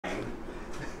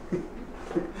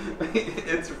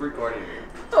It's recording.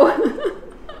 Oh.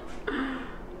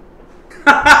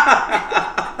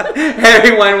 Hey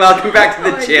everyone, welcome back to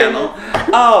the channel. Goodness.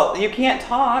 Oh, you can't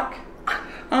talk.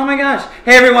 Oh my gosh.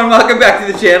 Hey everyone, welcome back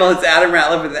to the channel. It's Adam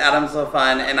Ratliff with Adam So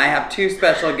Fun, and I have two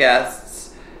special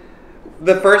guests.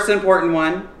 The first important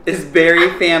one is Barry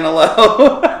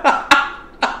Fanilow.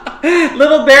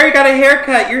 Little Barry got a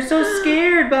haircut. You're so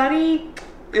scared, buddy.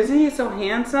 Isn't he so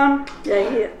handsome? Yeah,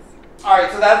 he is.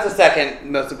 Alright, so that's the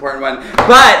second most important one.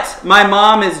 But my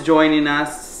mom is joining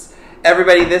us.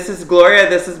 Everybody, this is Gloria.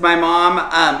 This is my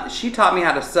mom. She taught me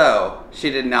how to sew. She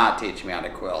did not teach me how to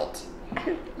quilt.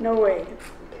 No way.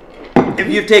 If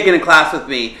you've taken a class with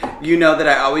me, you know that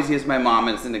I always use my mom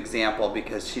as an example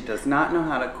because she does not know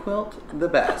how to quilt the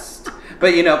best.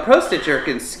 But you know, Pro Stitcher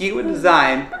can skew a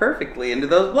design perfectly into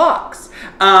those blocks.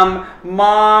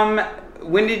 Mom,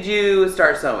 when did you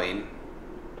start sewing?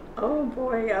 Oh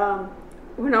boy,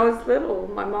 when I was little,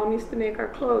 my mom used to make our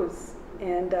clothes.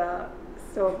 And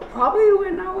so probably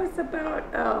when I was about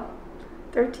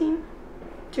 13,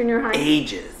 junior high.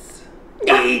 Ages.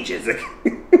 Ages.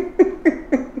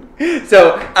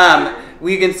 So,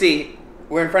 you can see,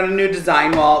 we're in front of a new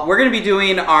design wall. We're going to be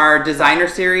doing our designer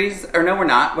series. Or no, we're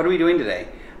not. What are we doing today?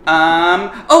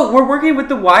 Oh, we're working with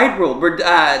the wide rule.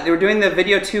 We're doing the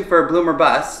video 2 for Bloom or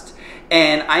Bust.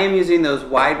 And I am using those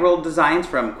wide roll designs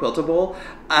from Quiltable.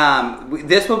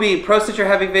 This will be Pro Stitcher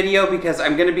heavy video because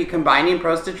I'm going to be combining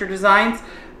Pro Stitcher designs.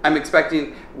 I'm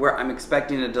expecting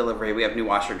a delivery. We have new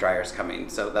washer dryers coming,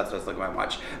 so that's what's looking at my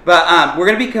watch. But we're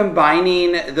going to be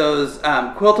combining those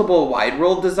Quiltable wide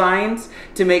roll designs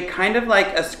to make kind of like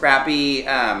a scrappy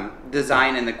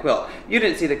design in the quilt. You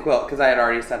didn't see the quilt because I had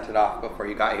already sent it off before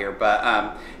you got here,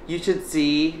 but you should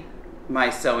see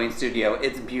my sewing studio.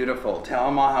 It's beautiful. Tell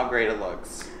them all how great it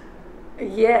looks.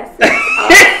 Yes.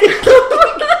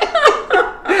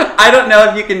 I don't know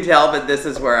if you can tell, but this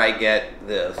is where I get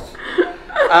this.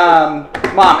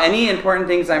 Mom, any important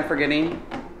things I'm forgetting?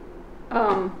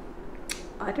 I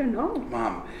don't know.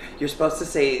 Mom, you're supposed to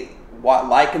say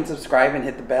like and subscribe and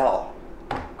hit the bell.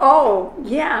 Oh,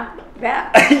 yeah,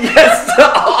 that. Yes to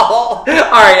all. All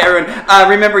right, everyone.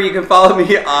 Remember, you can follow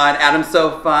me on Adam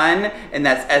So Fun, and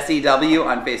that's SEW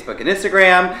on Facebook and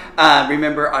Instagram.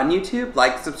 Remember, on YouTube,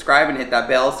 like, subscribe, and hit that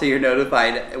bell so you're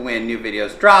notified when new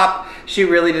videos drop. She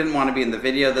really didn't want to be in the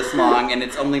video this long, and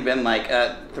it's only been like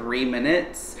 3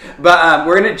 minutes. But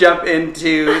we're going to jump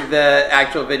into the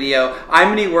actual video. I'm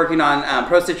going to be working on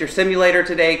Pro Stitcher Simulator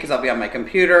today because I'll be on my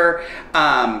computer.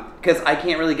 Because I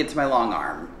can't really get to my long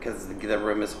arm because the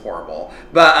room is horrible.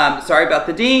 But sorry about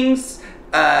the dings.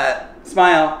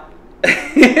 Smile.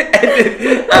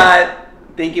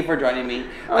 Thank you for joining me.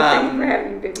 Oh, thank you for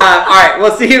having me. All right,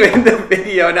 we'll see you in the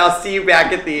video, and I'll see you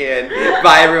back at the end.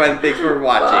 Bye, everyone. Thanks for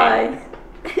watching.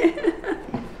 Bye.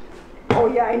 Oh,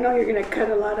 yeah, I know you're going to cut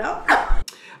a lot out.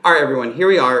 All right, everyone, here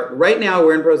we are. Right now,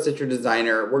 we're in Pro Stitcher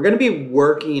Designer. We're going to be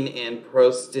working in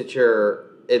Pro Stitcher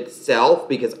itself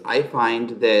because I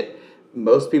find that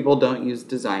most people don't use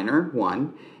Designer,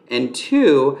 1. And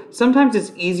 2, sometimes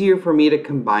it's easier for me to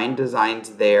combine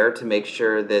designs there to make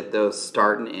sure that those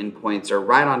start and end points are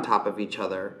right on top of each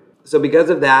other. So because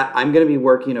of that, I'm going to be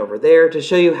working over there to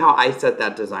show you how I set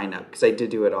that design up because I did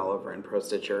do it all over in Pro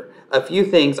Stitcher. A few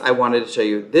things I wanted to show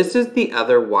you. This is the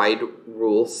other wide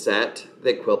rule set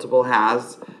that Quiltable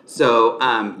has. So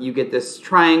you get this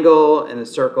triangle and a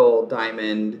circle,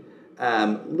 diamond,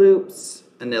 loops,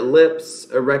 an ellipse,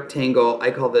 a rectangle.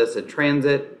 I call this a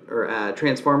transit or a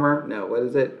transformer. No, what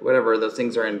is it? Whatever those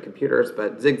things are in computers,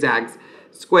 but zigzags,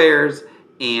 squares,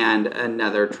 and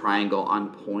another triangle on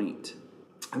point.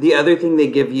 The other thing they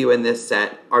give you in this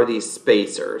set are these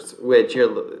spacers, which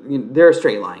they're a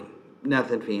straight line,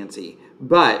 nothing fancy.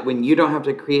 But when you don't have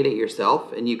to create it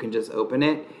yourself and you can just open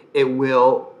it, it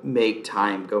will make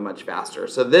time go much faster.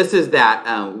 So this is that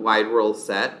wide rule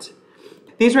set.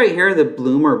 These right here are the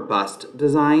Bloom or Bust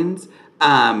designs.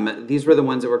 These were the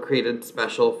ones that were created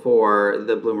special for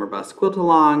the Bloom or Bust quilt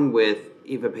along with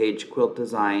EVAPAIGE quilt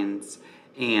designs.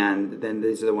 And then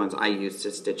these are the ones I use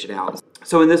to stitch it out.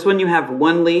 So in this one you have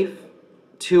 1 leaf,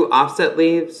 2 offset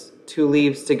leaves, 2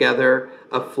 leaves together,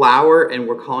 a flower, and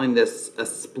we're calling this a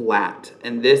splat.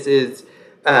 And this is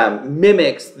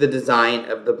mimics the design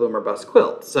of the Bloom or Bust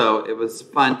quilt. So it was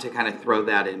fun to kind of throw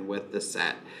that in with the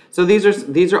set. So these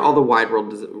are all the wide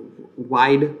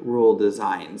rule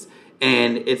designs.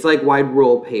 And it's like wide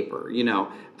rule paper, you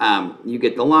know. You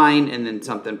get the line and then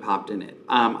something popped in it.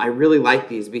 I really like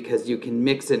these because you can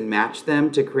mix and match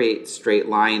them to create straight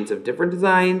lines of different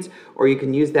designs, or you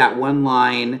can use that one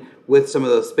line with some of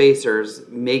those spacers,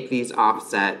 make these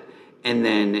offset, and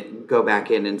then go back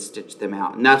in and stitch them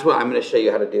out. And that's what I'm going to show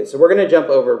you how to do. So we're going to jump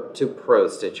over to Pro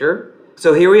Stitcher.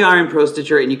 So here we are in Pro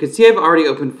Stitcher, and you can see I've already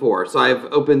opened 4. So I've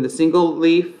opened the single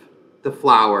leaf, the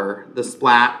flower, the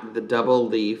splat, the double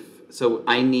leaf. So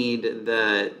I need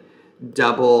the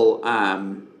double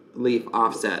leaf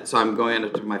offset. So I'm going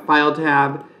into my File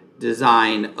tab,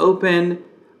 Design, Open.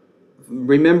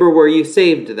 Remember where you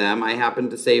saved them. I happen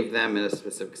to save them in a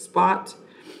specific spot.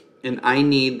 And I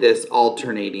need this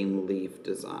alternating leaf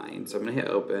design. So I'm going to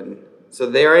hit Open. So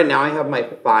there, and now I have my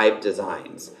 5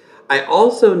 designs. I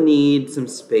also need some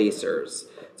spacers.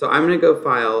 So I'm going to go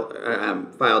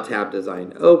File tab,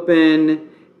 Design, Open.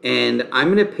 And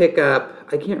I'm going to pick up,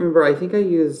 I can't remember, I think I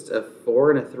used a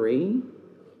 4 and a 3.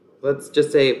 Let's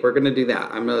just say we're going to do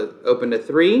that. I'm going to open a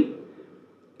 3.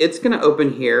 It's going to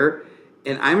open here.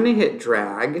 And I'm going to hit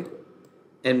drag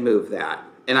and move that.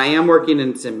 And I am working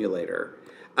in Simulator.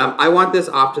 I want this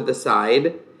off to the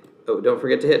side. Oh, don't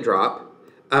forget to hit drop.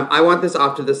 I want this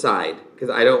off to the side because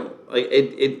I don't,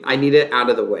 I need it out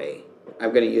of the way.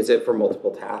 I'm going to use it for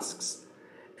multiple tasks.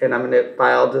 And I'm going to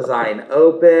File, Design,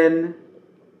 Open.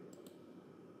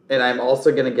 And I'm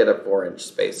also going to get a 4-inch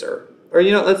spacer. Or,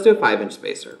 you know, let's do a 5-inch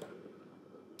spacer.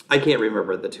 I can't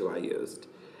remember the 2 I used.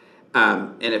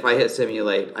 And if I hit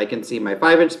Simulate, I can see my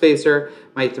 5-inch spacer,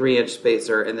 my 3-inch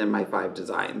spacer, and then my 5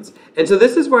 designs. And so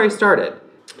this is where I started.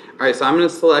 All right, so I'm going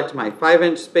to select my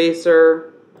 5-inch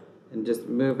spacer and just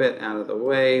move it out of the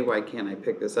way. Why can't I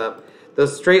pick this up?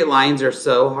 Those straight lines are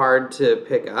so hard to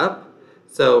pick up.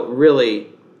 So really,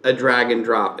 a drag and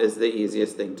drop is the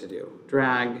easiest thing to do.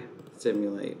 Drag,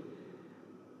 simulate.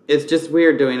 It's just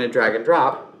weird doing a drag and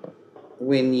drop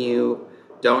when you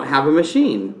don't have a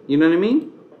machine. You know what I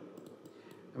mean?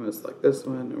 I'm going to select this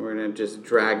one, and we're going to just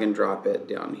drag and drop it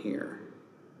down here.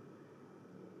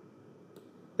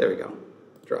 There we go.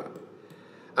 Drop.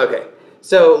 Okay,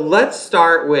 so let's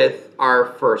start with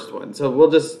our first one. So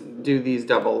we'll just do these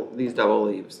double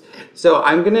leaves. So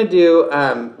I'm going to do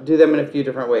them in a few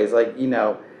different ways. Like, you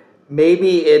know,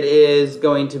 maybe it is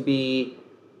going to be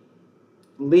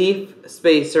leaf,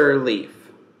 spacer,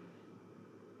 leaf.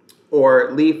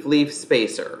 Or leaf, leaf,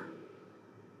 spacer.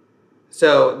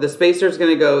 So the spacer is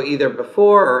going to go either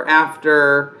before or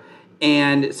after,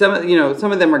 and some of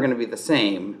them are going to be the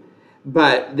same.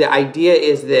 But the idea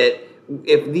is that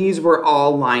if these were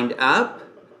all lined up,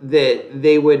 that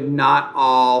they would not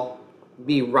all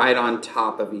be right on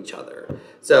top of each other.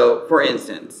 So, for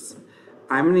instance,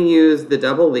 I'm going to use the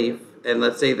double leaf, and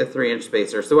let's say the 3-inch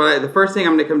spacer. So the first thing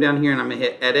I'm going to come down here and I'm going to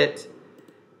hit Edit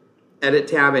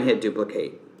tab, and hit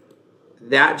Duplicate.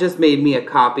 That just made me a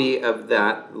copy of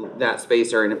that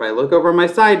spacer, and if I look over my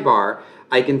sidebar,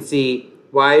 I can see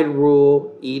wide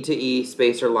rule E to E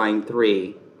spacer line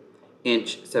 3,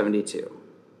 inch 72.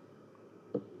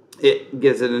 It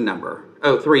gives it a number.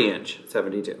 Oh, 3-inch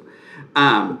 72.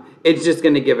 It's just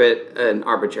going to give it an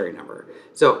arbitrary number.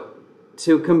 So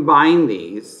to combine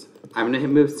these, I'm going to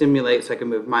move Simulate so I can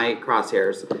move my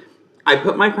crosshairs. I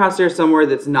put my crosshairs somewhere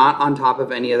that's not on top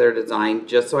of any other design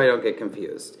just so I don't get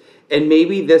confused. And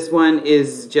maybe this one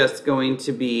is just going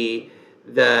to be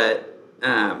the,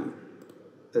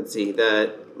 let's see,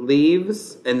 the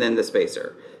leaves and then the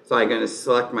spacer. So I'm going to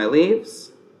select my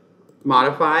leaves,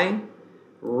 modify,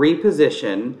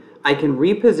 reposition. I can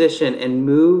reposition and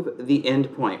move the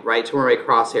end point right to where my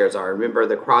crosshairs are. Remember,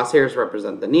 the crosshairs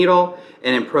represent the needle,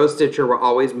 and in Pro Stitcher, we're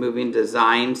always moving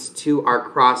designs to our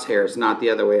crosshairs, not the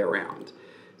other way around.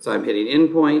 So I'm hitting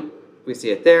end point. We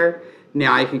see it there.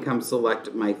 Now I can come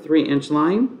select my 3-inch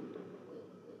line.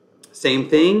 Same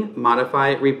thing,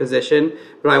 modify, reposition,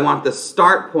 but I want the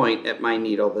start point at my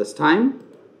needle this time.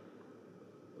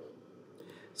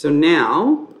 So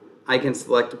now I can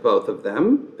select both of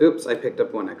them. Oops, I picked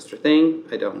up one extra thing.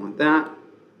 I don't want that.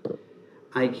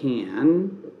 I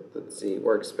can, let's see,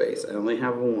 workspace. I only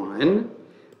have one.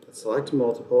 Let's select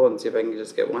multiple and see if I can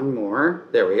just get one more.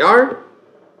 There we are.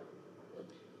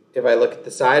 If I look at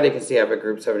the side, I can see I have a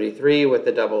group 73 with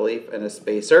a double leaf and a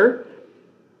spacer.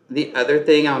 The other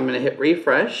thing, I'm going to hit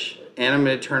refresh, and I'm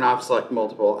going to turn off select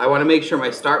multiple. I want to make sure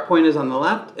my start point is on the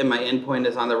left and my end point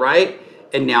is on the right.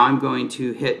 And now I'm going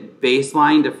to hit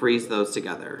baseline to freeze those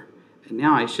together. And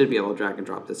now I should be able to drag and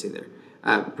drop this either.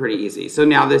 Pretty easy. So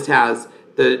now this has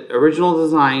the original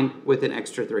design with an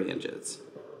extra 3 inches.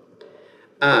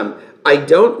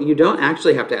 You don't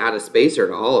actually have to add a spacer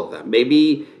to all of them.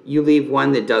 Maybe you leave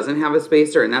one that doesn't have a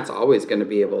spacer, and that's always going to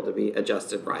be able to be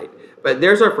adjusted right. But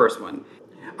there's our first one.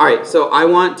 All right, so I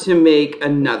want to make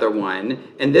another one,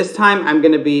 and this time I'm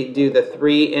going to do the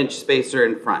 3-inch spacer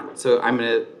in front. So I'm going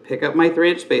to pick up my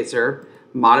 3-inch spacer,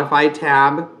 modify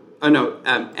tab,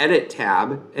 Edit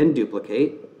tab, and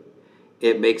duplicate.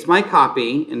 it makes my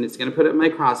copy, and it's going to put it in my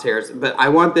crosshairs, but I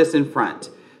want this in front.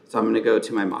 So I'm going to go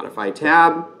to my Modify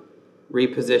tab,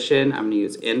 Reposition. I'm going to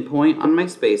use Endpoint on my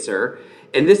spacer.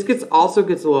 And this also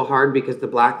gets a little hard because the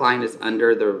black line is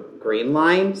under the green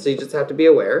line, so you just have to be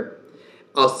aware.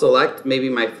 I'll select maybe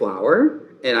my flower,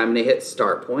 and I'm going to hit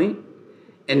Start Point.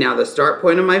 And now the start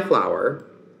point of my flower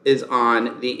is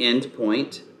on the end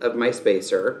point of my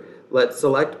spacer. Let's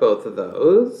select both of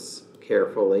those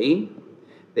carefully.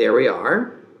 There we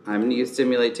are. I'm going to use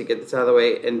Simulate to get this out of the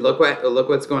way, and look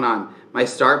what's going on. My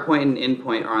start point and end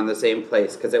point are on the same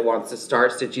place because it wants to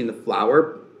start stitching the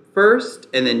flower first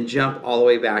and then jump all the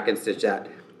way back and stitch that.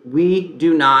 We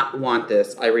do not want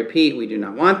this. I repeat, we do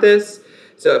not want this.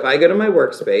 So if I go to my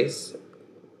workspace,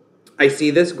 I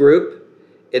see this group.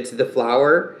 It's the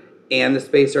flower and the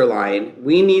spacer line.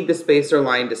 We need the spacer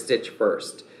line to stitch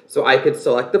first. So I could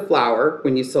select the flower.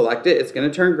 When you select it, it's going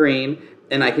to turn green,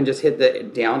 and I can just hit the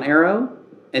down arrow,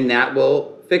 and that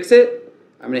will fix it.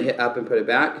 I'm going to hit up and put it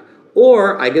back.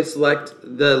 Or I could select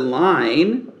the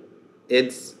line.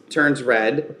 It turns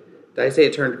red. Did I say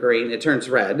it turned green? It turns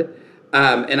red.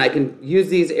 And I can use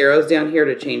these arrows down here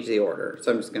to change the order.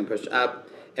 So I'm just going to push up.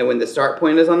 And when the start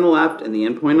point is on the left and the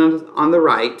end point on the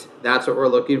right, that's what we're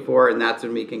looking for, and that's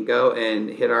when we can go and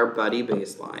hit our buddy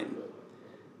baseline.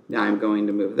 Now I'm going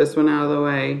to move this one out of the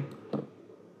way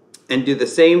and do the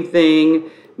same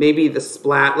thing. Maybe the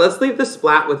splat. Let's leave the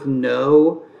splat with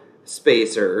no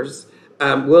spacers.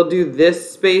 We'll do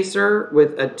this spacer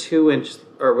with a 2-inch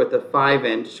or with a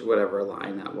 5-inch, whatever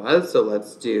line that was. So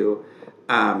let's do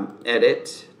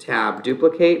Edit, Tab,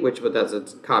 Duplicate, which does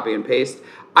its copy and paste.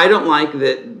 I don't like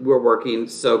that we're working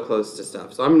so close to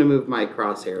stuff. So I'm going to move my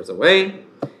crosshairs away.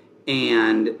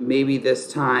 And maybe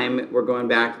this time we're going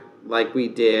back like we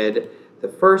did the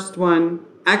first one.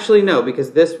 Actually, no,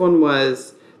 because this one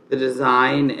was the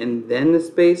design and then the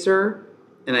spacer.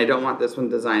 And I don't want this one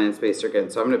design and spacer again.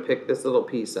 So I'm going to pick this little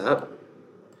piece up.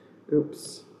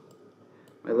 Oops.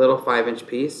 My little 5-inch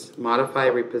piece. Modify,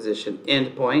 Reposition,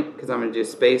 End Point, because I'm going to do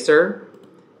spacer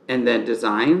and then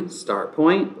design, start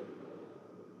point.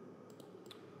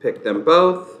 Pick them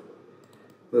both,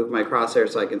 move my crosshair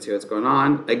so I can see what's going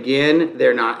on. Again,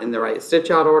 they're not in the right stitch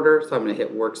out order, so I'm going to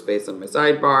hit Workspace on my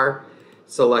sidebar,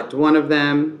 select one of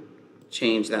them,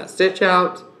 change that stitch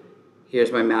out.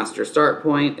 Here's my master start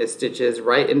point. It stitches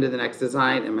right into the next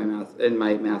design and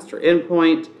my master end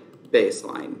point,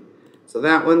 baseline. So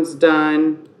that one's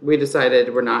done. We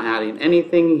decided we're not adding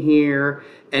anything here.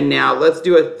 And now let's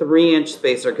do a 3-inch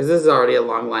spacer because this is already a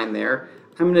long line there.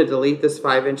 I'm going to delete this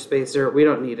 5-inch spacer. We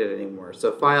don't need it anymore.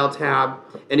 So File tab.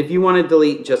 And if you want to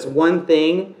delete just one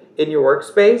thing in your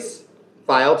workspace,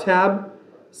 File tab,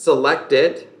 select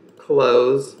it,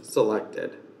 close,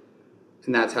 selected.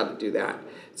 And that's how to do that.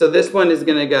 So this one is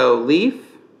going to go leaf.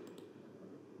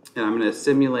 And I'm going to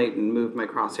simulate and move my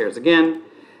crosshairs again.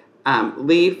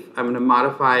 Leaf, I'm going to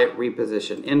modify,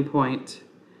 reposition endpoint,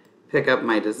 pick up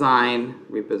my design,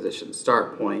 reposition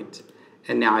start point,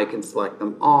 and now I can select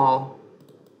them all.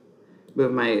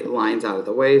 Move my lines out of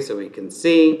the way so we can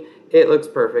see. It looks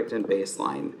perfect in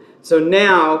baseline. So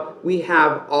now we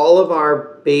have all of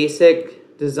our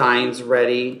basic designs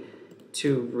ready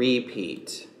to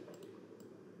repeat.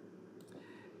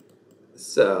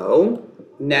 So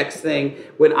next thing,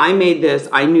 when I made this,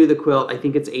 I knew the quilt, I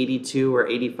think it's 82 or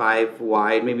 85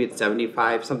 wide, maybe it's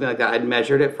 75, something like that. I'd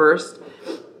measured it first.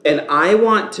 And I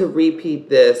want to repeat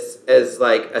this as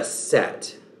like a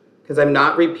set, because I'm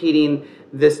not repeating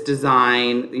this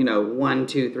design, you know, 1,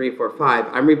 2, 3, 4, 5.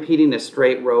 I'm repeating a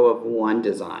straight row of one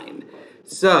design.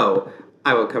 So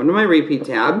I will come to my repeat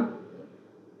tab,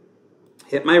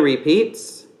 hit my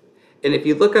repeats, and if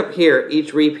you look up here,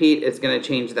 each repeat is going to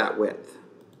change that width.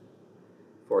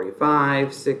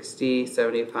 45, 60,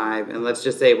 75, and let's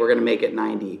just say we're going to make it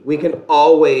 90. We can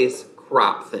always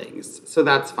crop things, so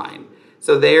that's fine.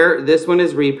 So there, this one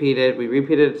is repeated. We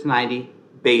repeated it to 90,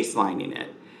 baselining it.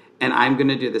 And I'm going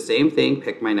to do the same thing,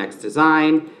 pick my next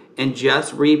design, and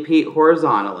just repeat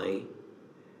horizontally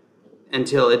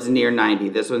until it's near 90.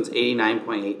 This one's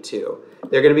 89.82.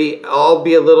 They're going to all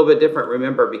be a little bit different,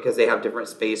 remember, because they have different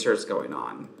spacers going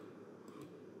on.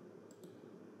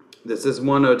 This is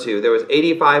 102. There was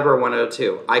 85 or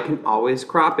 102. I can always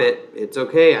crop it. It's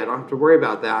okay. I don't have to worry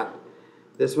about that.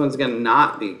 This one's going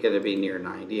to be near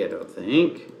 90, I don't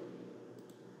think.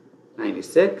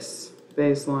 96.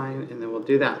 Baseline, and then we'll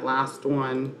do that last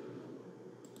one.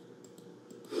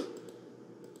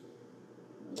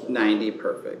 90,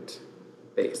 perfect.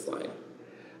 Baseline.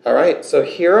 All right, so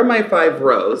here are my 5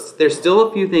 rows. There's still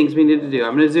a few things we need to do.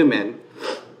 I'm going to zoom in.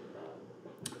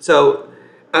 So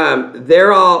they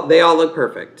all look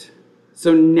perfect.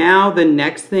 So now the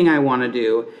next thing I want to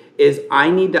do is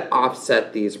I need to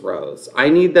offset these rows. I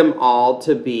need them all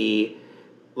to be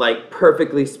like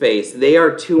perfectly spaced. They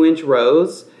are 2-inch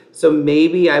rows, so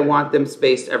maybe I want them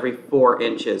spaced every 4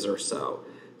 inches or so.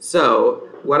 So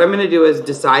what I'm going to do is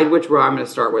decide which row I'm going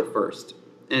to start with first.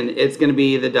 And it's going to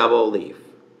be the double leaf.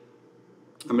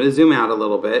 I'm going to zoom out a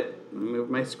little bit.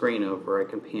 Move my screen over. I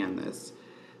can pan this.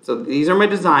 So these are my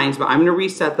designs, but I'm going to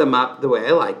reset them up the way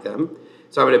I like them.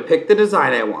 So I'm going to pick the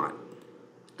design I want.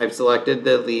 I've selected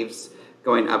the leaves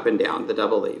going up and down, the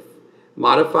double leaf.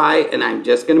 Modify, and I'm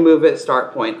just going to move it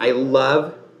start point. I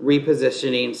love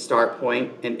repositioning start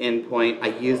point and end point. I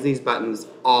use these buttons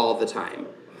all the time.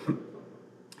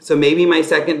 So maybe my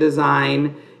second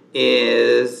design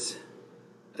is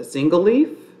a single leaf.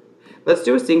 Let's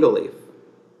do a single leaf.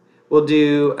 We'll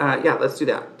do, yeah, let's do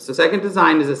that. So second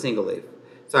design is a single leaf.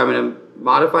 So I'm going to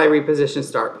modify, reposition,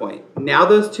 start point. Now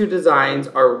those two designs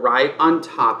are right on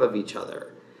top of each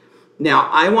other. Now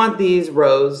I want these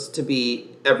rows to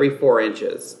be every 4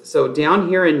 inches. So down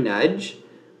here in nudge,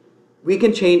 we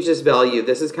can change this value.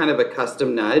 This is kind of a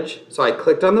custom nudge. So I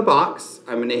clicked on the box.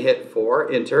 I'm going to hit 4,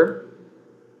 enter.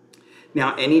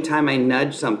 Now anytime I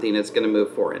nudge something, it's going to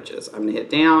move 4 inches. I'm going to hit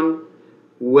down.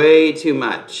 Way too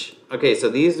much. Okay, so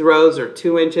these rows are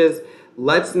 2 inches.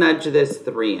 Let's nudge this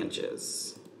 3 inches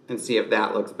and see if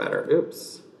that looks better.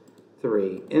 Oops.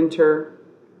 3, enter,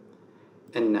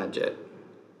 and nudge it.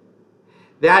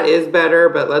 That is better,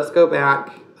 but let's go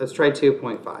back. Let's try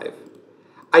 2.5.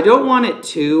 I don't want it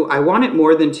 2. I want it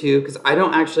more than 2 because I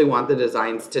don't actually want the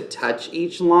designs to touch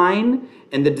each line,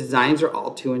 and the designs are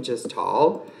all 2 inches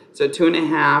tall. So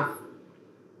 2.5,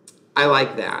 I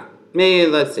like that. Maybe,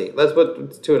 let's see, let's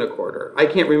put 2 1/4. I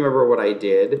can't remember what I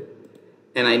did,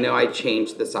 and I know I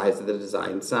changed the size of the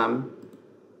design some.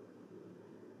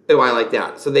 Oh, I like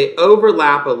that. So they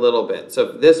overlap a little bit. So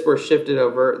if this were shifted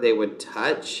over, they would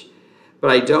touch,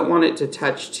 but I don't want it to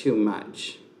touch too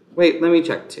much. Wait, let me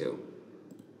check 2.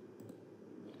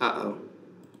 Uh-oh.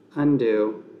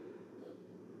 Undo.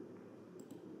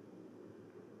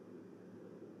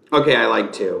 Okay, I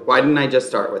like 2. Why didn't I just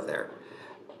start with there?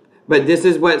 But this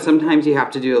is what sometimes you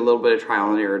have to do a little bit of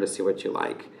trial and error to see what you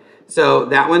like. So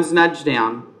that one's nudged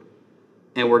down,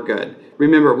 and we're good.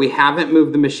 Remember, we haven't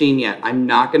moved the machine yet. I'm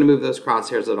not going to move those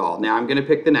crosshairs at all. Now I'm going to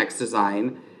pick the next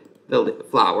design, the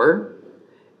flower,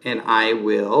 and I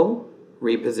will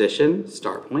reposition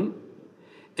start point.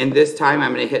 And this time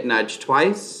I'm going to hit nudge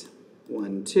twice.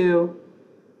 1, 2.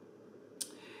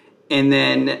 And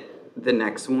then the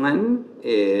next one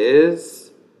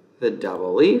is the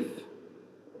double leaf.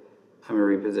 I'm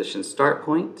going to reposition start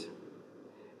point.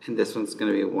 And this one's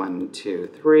going to be 1, 2,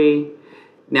 3.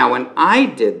 Now when I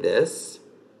did this,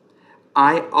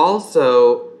 I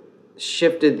also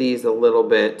shifted these a little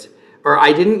bit, or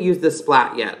I didn't use the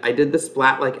splat yet. I did the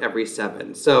splat like every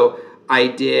 7. So I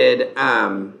did,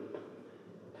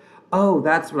 oh,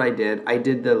 that's what I did. I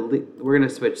did we're going to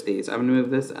switch these. I'm going to move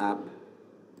this up.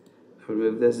 I'm going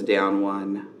to move this down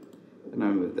 1, and I'm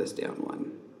going to move this down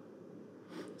 1.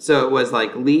 So it was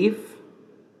like leaf,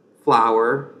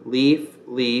 flower, leaf,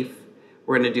 leaf.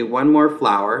 We're going to do one more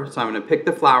flower. So I'm going to pick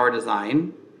the flower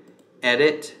design,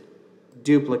 edit,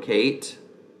 duplicate,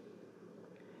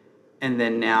 and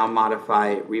then now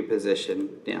modify,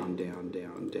 reposition, down, down,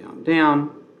 down, down,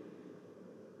 down.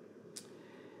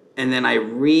 And then I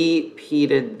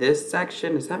repeated this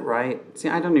section. Is that right? See,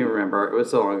 I don't even remember. It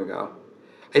was so long ago.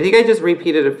 I think I just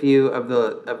repeated a few of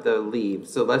the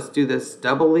leaves. So let's do this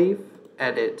double leaf,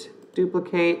 edit,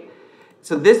 duplicate.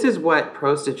 So this is what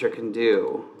Pro Stitcher can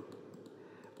do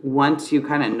once you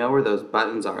kind of know where those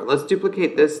buttons are. Let's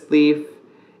duplicate this leaf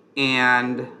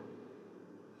and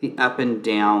the up and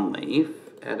down leaf.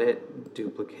 Edit,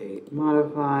 duplicate,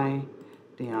 modify,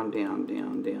 down, down,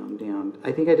 down, down, down.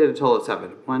 I think I did a total of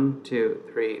 7. 1, 2,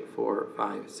 3, 4,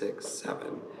 5, 6,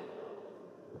 7.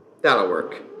 That'll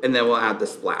work. And then we'll add the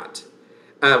splat.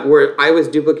 Where I was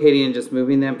duplicating and just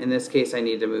moving them, in this case I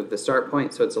need to move the start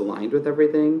point so it's aligned with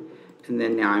everything. And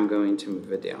then now I'm going to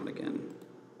move it down again.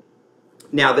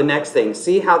 Now the next thing,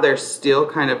 see how they're still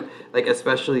kind of, like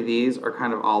especially these are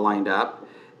kind of all lined up?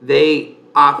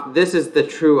 This is the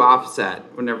true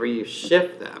offset whenever you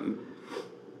shift them,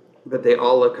 but they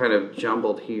all look kind of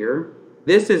jumbled here.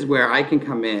 This is where I can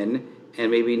come in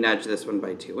and maybe nudge this one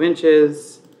by 2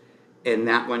 inches, and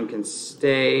that one can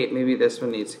stay. Maybe this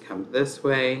one needs to come this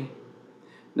way.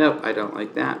 Nope, I don't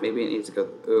like that. Maybe it needs to go,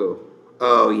 ooh.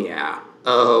 Oh yeah,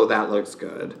 oh that looks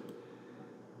good.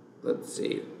 Let's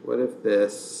see, what if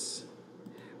those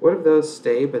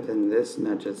stay, but then this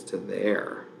nudges to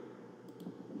there?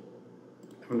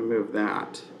 I'm gonna move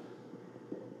that.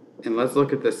 And let's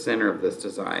look at the center of this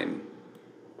design.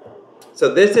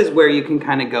 So this is where you can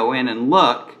kind of go in and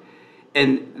look,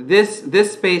 and this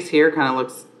space here kind of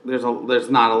looks, there's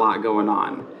not a lot going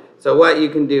on. So what you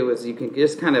can do is you can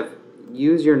just kind of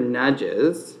use your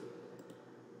nudges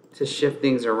to shift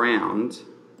things around.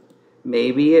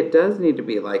 Maybe it does need to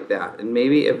be like that, and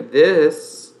maybe if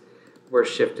this were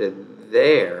shifted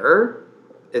there,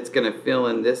 it's going to fill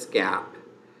in this gap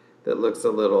that looks a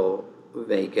little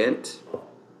vacant.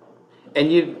 And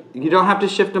you don't have to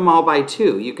shift them all by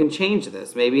 2. You can change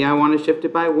this. Maybe I want to shift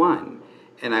it by 1.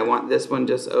 And I want this one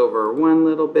just over 1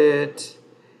 little bit.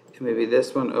 And maybe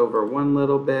this one over 1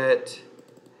 little bit.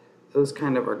 Those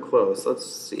kind of are close. Let's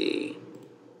see.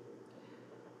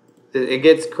 It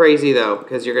gets crazy though,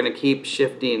 because you're going to keep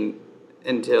shifting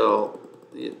until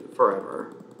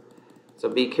forever. So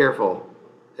be careful.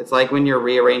 It's like when you're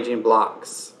rearranging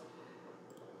blocks.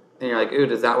 And you're like, ooh,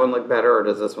 does that one look better or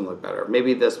does this one look better?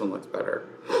 Maybe this one looks better.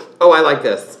 Oh, I like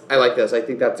this. I like this. I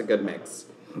think that's a good mix.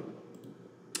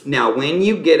 Now, when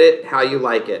you get it how you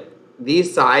like it,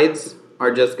 these sides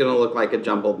are just going to look like a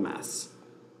jumbled mess.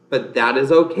 But that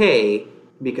is okay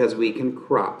because we can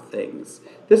crop things.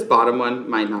 This bottom one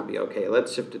might not be okay.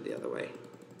 Let's shift it the other way.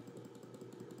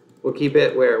 We'll keep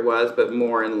it where it was, but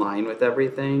more in line with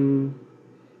everything.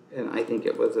 And I think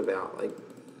it was about like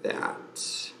that.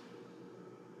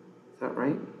 Is that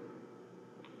right?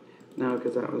 No,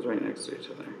 because that was right next to each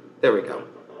other. There we go.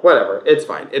 Whatever. It's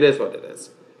fine. It is what it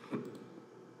is.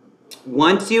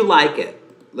 Once you like it,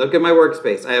 look at my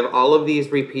workspace. I have all of these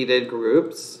repeated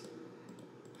groups.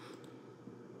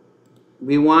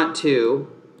 We want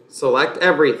to select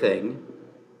everything.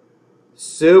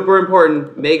 Super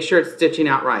important. Make sure it's stitching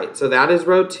out right. So that is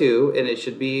row 2, and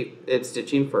it's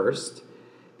stitching first.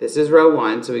 This is row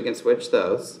 1, so we can switch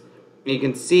those. You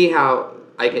can see how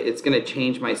it's going to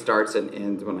change my starts and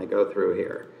ends when I go through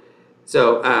here.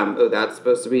 So, oh, that's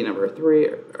supposed to be number 3.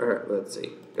 Or, let's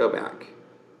see. Go back.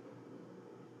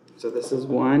 So this is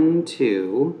 1,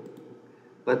 2.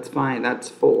 Let's find, that's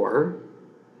 4.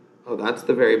 Oh, that's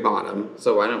the very bottom.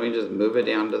 So why don't we just move it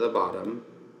down to the bottom?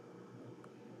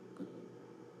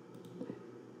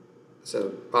 So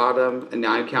bottom, and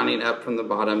now I'm counting up from the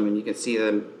bottom, and you can see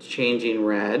them changing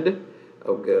red.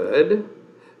 Oh, good.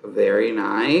 Very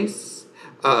nice.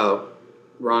 Uh-oh,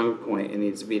 wrong point. It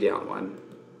needs to be down 1.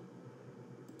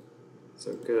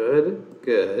 So good,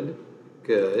 good,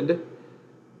 good.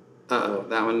 Uh-oh,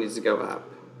 that one needs to go up.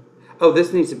 Oh,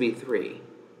 this needs to be 3.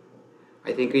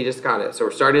 I think we just got it. So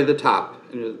we're starting at the top.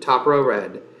 Into the top row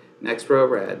red, next row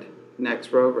red,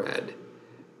 next row red,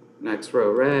 next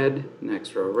row red,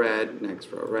 next row red,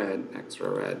 next row red, next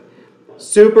row red.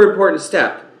 Super important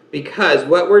step, because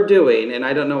what we're doing, and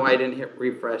I don't know why I didn't hit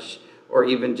refresh or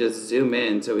even just zoom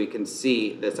in so we can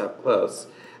see this up close.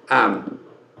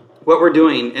 What we're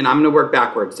doing, and I'm going to work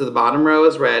backwards. So the bottom row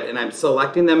is red, and I'm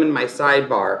selecting them in my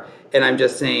sidebar, and I'm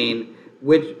just saying,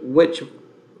 which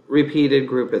repeated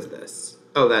group is this?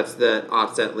 Oh, that's the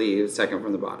offset leaves, 2nd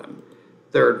from the bottom.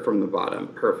 3rd from the bottom,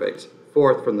 perfect.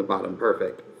 4th from the bottom,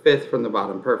 perfect. 5th from the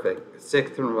bottom, perfect.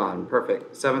 6th from the bottom,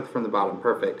 perfect. 7th from the bottom,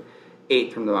 perfect.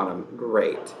 8th from the bottom,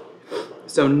 great.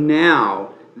 So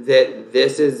now that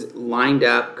this is lined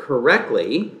up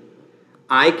correctly,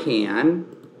 I can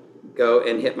go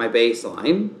and hit my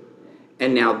baseline.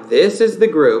 And now this is the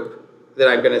group that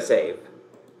I'm going to save.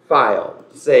 File,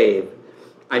 save.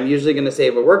 I'm usually going to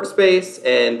save a workspace,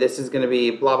 and this is going to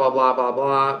be blah, blah, blah, blah,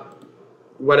 blah,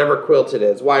 whatever quilt it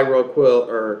is, wide roll quilt,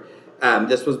 or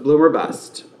this was bloom or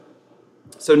bust.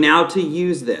 So now to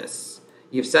use this,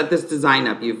 you've set this design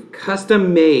up, you've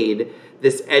custom made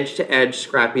this edge-to-edge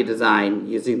scrappy design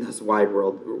using those wide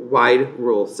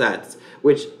rule sets,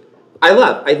 which I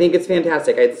love. I think it's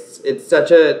fantastic. It's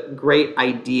such a great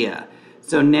idea.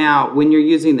 So now when you're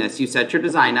using this, you set your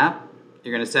design up.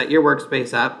 You're going to set your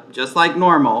workspace up just like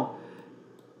normal.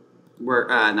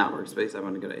 Not workspace. I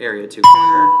want to go to area 2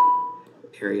 corner.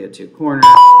 Area 2 corner.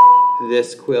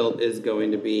 This quilt is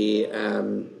going to be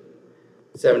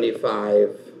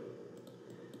 75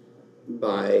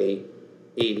 by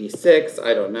 86.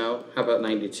 I don't know. How about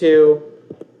 92?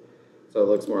 So it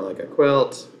looks more like a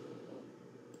quilt.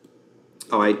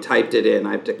 Oh, I typed it in.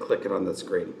 I have to click it on the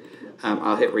screen.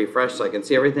 I'll hit refresh so I can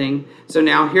see everything. So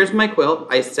now here's my quilt.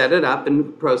 I set it up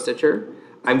in Pro Stitcher.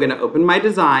 I'm going to open my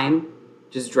design,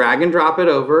 just drag and drop it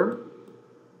over,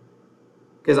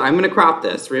 because I'm going to crop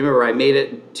this. Remember, I made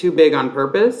it too big on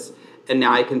purpose, and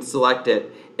now I can select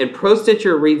it. And Pro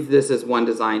Stitcher reads this as one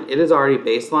design. It is already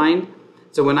baselined.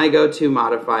 So when I go to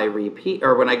modify repeat,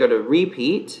 or when I go to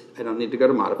repeat, I don't need to go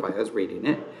to modify, I was reading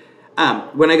it.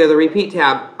 When I go to the repeat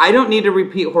tab, I don't need to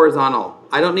repeat horizontal.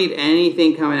 I don't need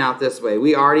anything coming out this way.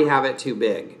 We already have it too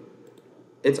big.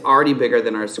 It's already bigger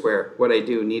than our square. What I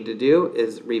do need to do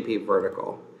is repeat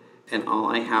vertical. And all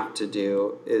I have to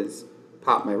do is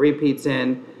pop my repeats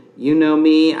in. You know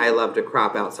me, I love to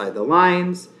crop outside the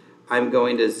lines. I'm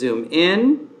going to zoom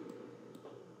in,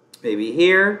 maybe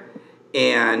here,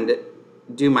 and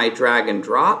do my drag and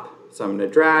drop. So I'm going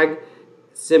to drag,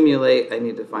 simulate. I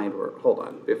need to find where, hold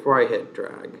on, before I hit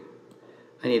drag,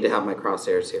 I need to have my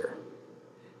crosshairs here.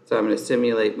 So I'm going to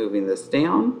simulate moving this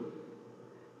down.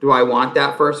 Do I want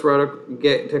that first row to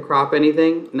get to crop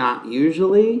anything? Not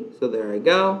usually. So there I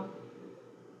go.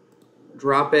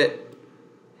 Drop it.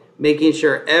 Making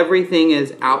sure everything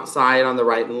is outside on the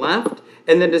right and left.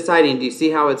 And then deciding, do you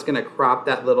see how it's going to crop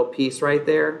that little piece right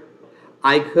there?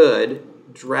 I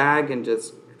could drag and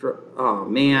just, oh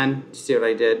man, do you see what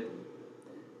I did?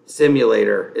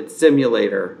 Simulator. It's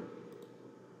simulator.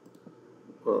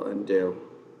 We'll undo.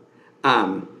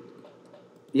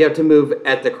 You have to move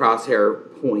at the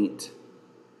crosshair point,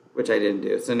 which I didn't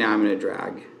do. So now I'm going to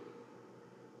drag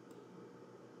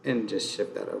and just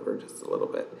shift that over just a little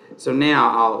bit. So now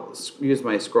I'll use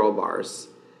my scroll bars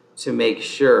to make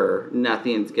sure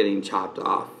nothing's getting chopped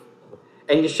off.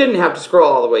 And you shouldn't have to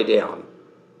scroll all the way down.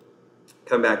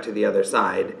 Come back to the other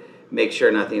side. Make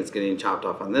sure nothing's getting chopped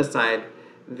off on this side.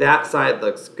 That side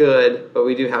looks good, but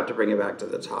we do have to bring it back to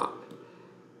the top.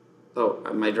 Oh,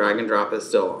 my drag and drop is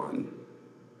still on.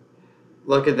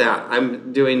 Look at that.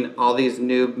 I'm doing all these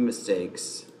noob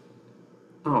mistakes.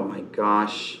 Oh my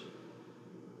gosh.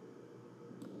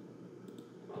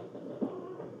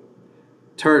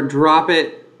 Drop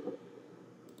it.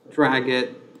 Drag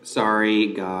it. Sorry,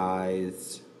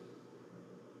 guys.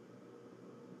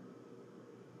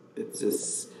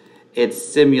 It's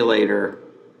simulator.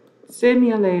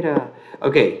 Simulator.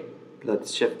 Okay,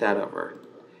 let's shift that over.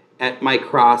 At my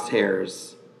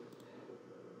crosshairs.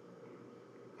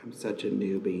 I'm such a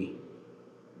newbie.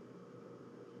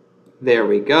 There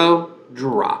we go.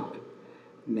 Drop.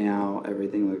 Now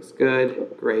everything looks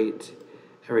good. Great.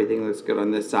 Everything looks good on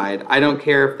this side. I don't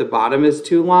care if the bottom is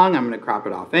too long. I'm going to crop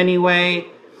it off anyway.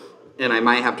 And I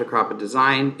might have to crop a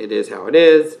design. It is how it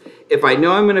is. If I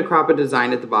know I'm going to crop a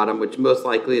design at the bottom, which most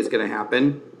likely is going to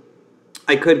happen,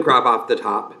 I could crop off the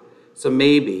top. So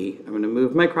maybe I'm going to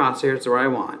move my crosshairs to where I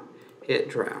want. Hit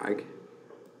drag.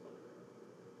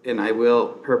 And I will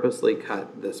purposely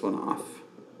cut this one off.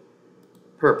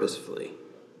 Purposefully.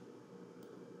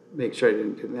 Make sure I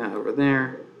didn't do that over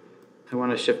there. I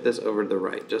want to shift this over to the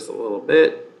right just a little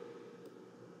bit.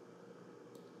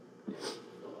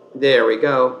 There we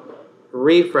go.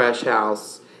 Refresh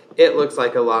house. It looks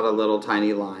like a lot of little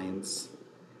tiny lines.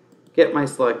 Get my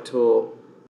select tool.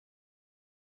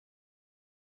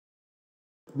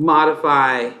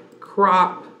 Modify,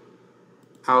 crop,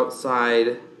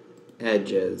 outside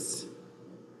edges.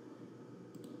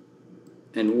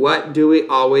 And what do we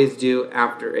always do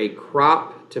after a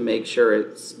crop to make sure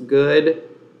it's good?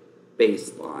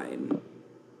 Baseline.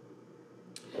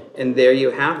 And there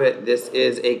you have it. This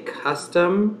is a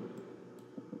custom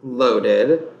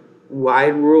loaded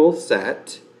wide rule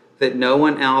set that no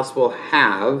one else will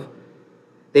have.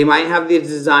 They might have these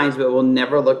designs, but will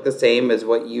never look the same as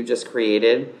what you just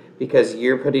created because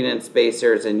you're putting in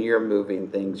spacers and you're moving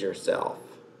things yourself.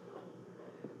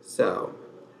 So,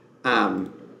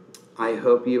 I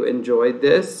hope you enjoyed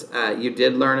this. You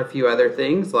did learn a few other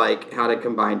things like how to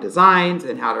combine designs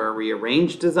and how to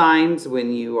rearrange designs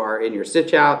when you are in your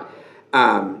stitch out.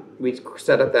 We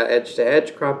set up that edge to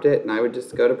edge, cropped it, and I would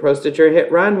just go to Pro Stitcher and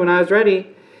hit run when I was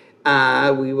ready.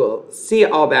 We will see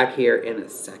you all back here in a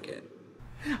second.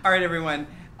 All right, everyone.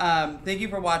 Thank you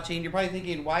for watching. You're probably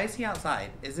thinking, why is he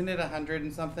outside? Isn't it 100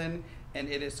 and something? And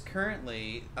it is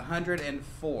currently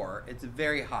 104. It's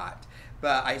very hot.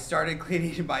 But I started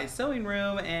cleaning my sewing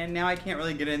room, and now I can't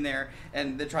really get in there,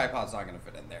 and the tripod's not going to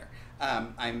fit in there.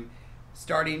 I'm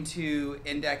starting to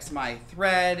index my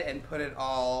thread and put it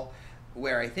all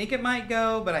where I think it might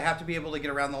go, but I have to be able to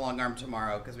get around the long arm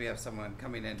tomorrow because we have someone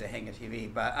coming in to hang a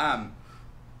TV. But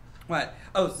what?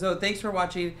 Oh, so thanks for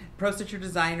watching Pro Stitcher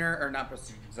Designer, or not Pro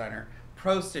Stitcher Designer,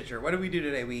 Pro Stitcher. What did we do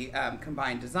today? We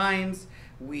combined designs.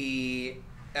 We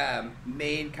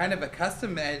made kind of a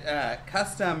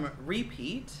custom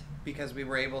repeat because we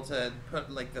were able to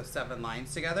put like those 7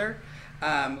 lines together.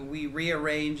 We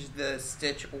rearranged the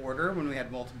stitch order when we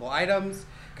had multiple items.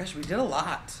 Gosh, we did a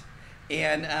lot.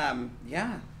 And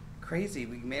yeah, crazy.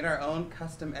 We made our own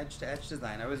custom edge-to-edge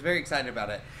design. I was very excited about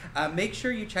it. Make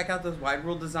sure you check out those wide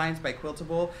rule designs by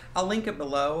Quiltable. I'll link it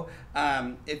below.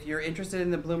 If you're interested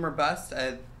in the bloomer bust,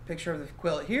 a picture of the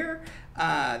quilt here.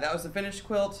 That was the finished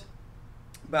quilt.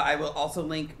 But I will also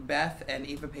link Beth and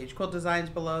EVAPAIGE quilt designs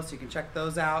below, so you can check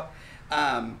those out.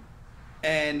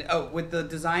 And with the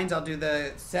designs, I'll do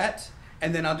the set,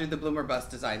 and then I'll do the bloomer bust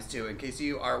designs too, in case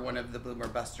you are one of the bloomer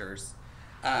busters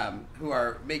who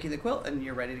are making the quilt and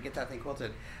you're ready to get that thing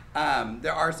quilted.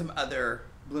 There are some other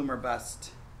bloomer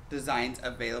bust designs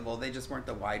available. They just weren't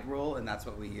the wide rule, and that's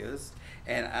what we used.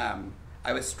 And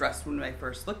I was stressed when I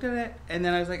first looked at it, and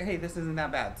then I was like, hey, this isn't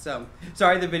that bad. So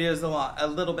sorry the video is a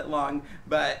little bit long,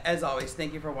 but as always,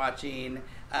 thank you for watching.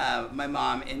 My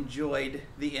mom enjoyed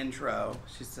the intro.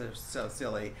 She's so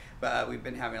silly, but we've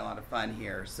been having a lot of fun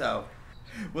here. So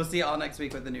we'll see you all next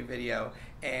week with a new video,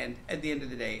 and at the end of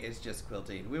the day, it's just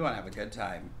quilting. We want to have a good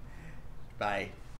time. Bye.